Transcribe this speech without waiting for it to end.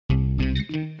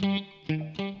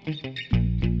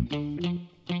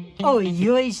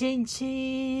Oi,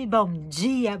 gente! Bom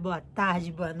dia, boa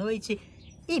tarde, boa noite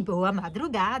e boa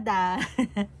madrugada!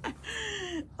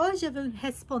 Hoje eu vou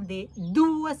responder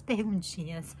duas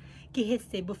perguntinhas que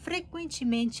recebo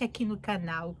frequentemente aqui no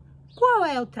canal. Qual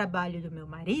é o trabalho do meu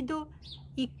marido?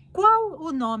 E qual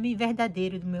o nome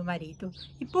verdadeiro do meu marido?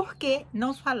 E por que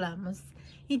não falamos?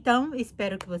 Então,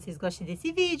 espero que vocês gostem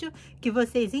desse vídeo, que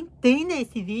vocês entendam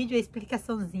esse vídeo, a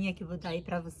explicaçãozinha que eu vou dar aí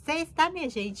pra vocês, tá, minha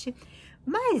gente?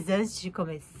 Mas antes de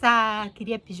começar,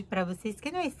 queria pedir para vocês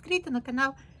que não é inscrito no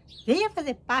canal, venha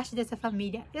fazer parte dessa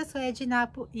família. Eu sou a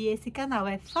Ednapo e esse canal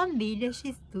é Família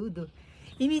X Tudo.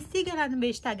 E me siga lá no meu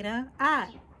Instagram,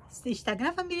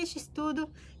 Instagram Família X Tudo.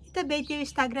 E também tem o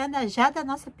Instagram da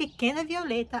nossa pequena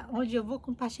Violeta, onde eu vou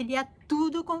compartilhar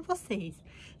tudo com vocês.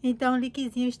 Então o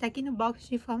linkzinho está aqui no box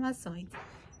de informações.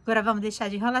 Agora vamos deixar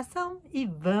de enrolação e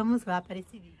vamos lá para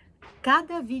esse vídeo.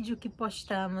 Cada vídeo que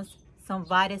postamos são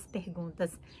várias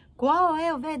perguntas. Qual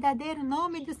é o verdadeiro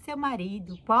nome do seu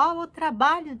marido? Qual o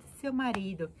trabalho do seu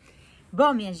marido?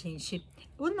 Bom, minha gente,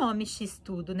 o nome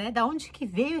X-Tudo, né? Da onde que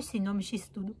veio esse nome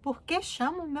X-Tudo? Por que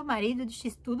chamo o meu marido de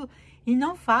X-Tudo e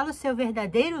não falo o seu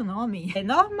verdadeiro nome? É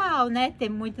normal, né? Ter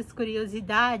muitas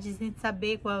curiosidades em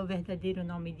saber qual é o verdadeiro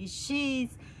nome de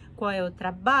X, qual é o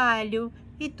trabalho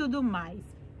e tudo mais.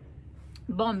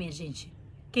 Bom, minha gente,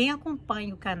 quem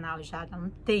acompanha o canal já há um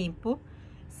tempo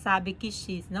sabe que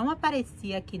X não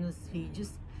aparecia aqui nos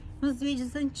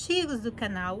vídeos antigos do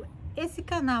canal. Esse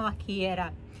canal aqui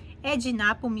era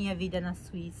Ednapo, Minha Vida na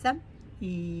Suíça,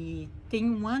 e tem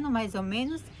um ano mais ou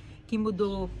menos que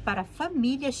mudou para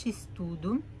Família X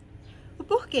Tudo. O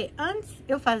porquê? Antes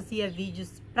eu fazia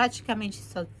vídeos praticamente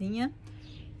sozinha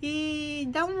e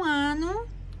dá um ano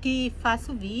que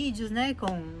faço vídeos, né,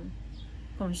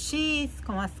 com X,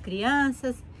 com as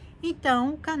crianças.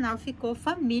 Então, o canal ficou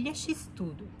Família X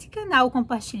Tudo. Esse canal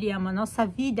compartilhamos a nossa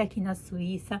vida aqui na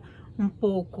Suíça, um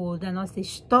pouco da nossa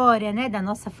história, né, da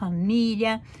nossa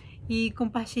família, e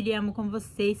compartilhamos com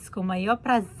vocês com o maior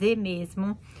prazer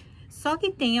mesmo. Só que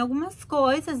tem algumas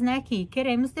coisas, né, que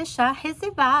queremos deixar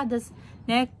reservadas,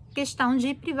 né, questão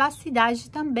de privacidade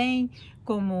também,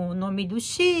 como o nome do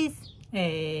X,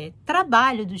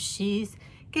 trabalho do X,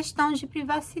 questão de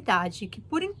privacidade, que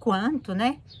por enquanto,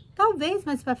 né, talvez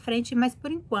mais para frente, mas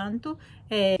por enquanto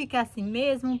fica assim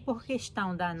mesmo, por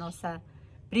questão da nossa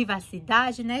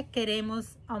privacidade, né?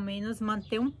 Queremos ao menos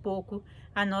manter um pouco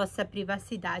a nossa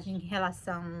privacidade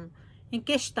em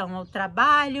questão ao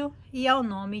trabalho e ao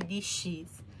nome de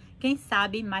X. Quem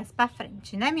sabe mais para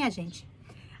frente, né, minha gente?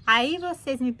 Aí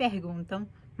vocês me perguntam,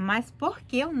 mas por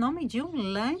que o nome de um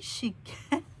lanche?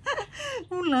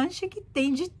 Um lanche que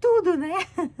tem de tudo, né?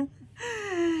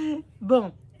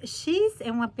 Bom, X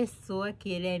é uma pessoa que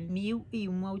ele é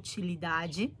 1001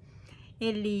 utilidade.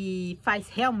 Ele faz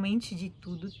realmente de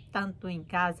tudo, tanto em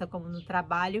casa como no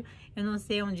trabalho. Eu não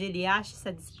sei onde ele acha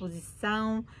essa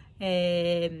disposição,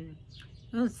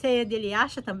 não sei onde ele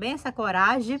acha também essa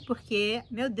coragem, porque,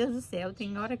 meu Deus do céu,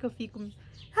 tem hora que eu fico...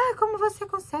 como você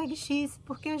consegue, X?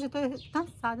 Porque eu já tô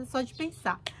cansada só de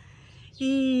pensar.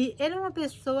 E ele é uma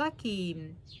pessoa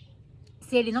que,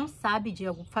 se ele não sabe de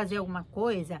fazer alguma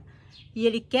coisa e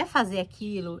ele quer fazer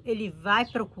aquilo, ele vai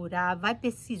procurar, vai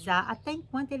pesquisar, até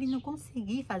enquanto ele não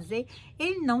conseguir fazer,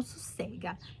 ele não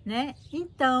sossega, né?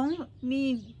 Então,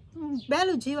 um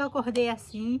belo dia eu acordei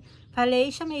assim,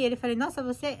 chamei ele, falei, nossa,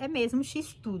 você é mesmo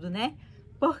X tudo, né?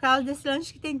 Por causa desse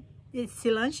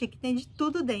lanche que tem de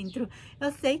tudo dentro.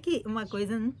 Eu sei que uma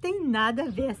coisa não tem nada a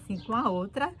ver assim com a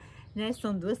outra, né?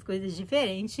 São duas coisas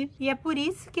diferentes. E é por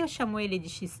isso que eu chamo ele de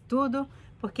X Tudo,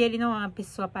 porque ele não é uma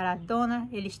pessoa paradona,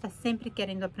 ele está sempre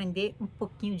querendo aprender um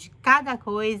pouquinho de cada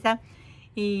coisa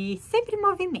e sempre em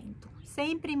movimento,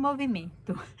 sempre em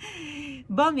movimento.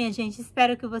 Bom, minha gente,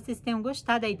 espero que vocês tenham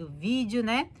gostado aí do vídeo,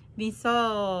 né? Vim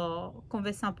só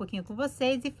conversar um pouquinho com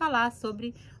vocês e falar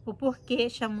sobre o porquê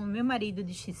chamo meu marido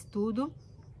de X Tudo,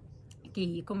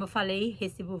 que, como eu falei,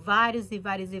 recebo vários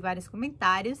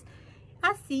comentários.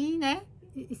 Assim, né?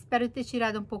 Espero ter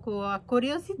tirado um pouco a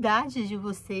curiosidade de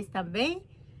vocês também.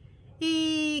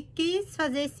 E quis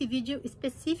fazer esse vídeo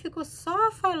específico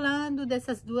só falando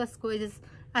dessas duas coisas.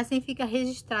 Assim fica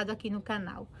registrado aqui no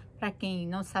canal. Para quem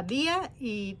não sabia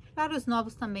e para os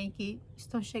novos também que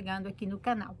estão chegando aqui no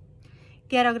canal.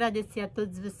 Quero agradecer a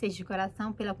todos vocês de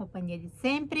coração pela companhia de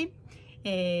sempre.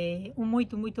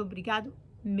 Muito obrigado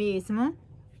mesmo.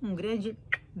 Um grande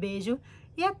beijo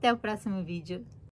e até o próximo vídeo.